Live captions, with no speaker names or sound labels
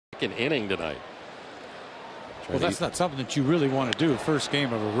second inning tonight. Well, that's not something that you really want to do. First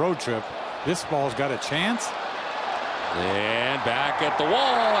game of a road trip. This ball's got a chance. And back at the wall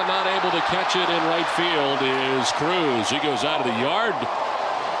and not able to catch it in right field is Cruz. He goes out of the yard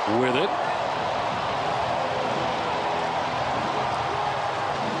with it.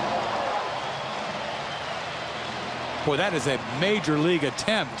 Boy, that is a major league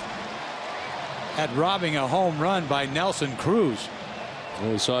attempt at robbing a home run by Nelson Cruz.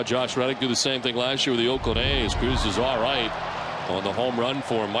 We saw Josh Reddick do the same thing last year with the Oakland A's. Cruz is all right on the home run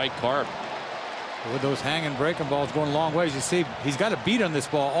for Mike Carp. With those hanging breaking balls going a long ways, you see he's got a beat on this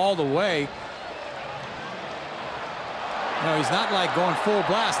ball all the way. No, he's not like going full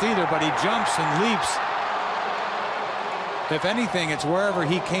blast either, but he jumps and leaps. If anything, it's wherever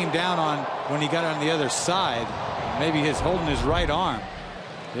he came down on when he got on the other side. Maybe he's holding his right arm.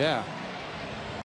 Yeah.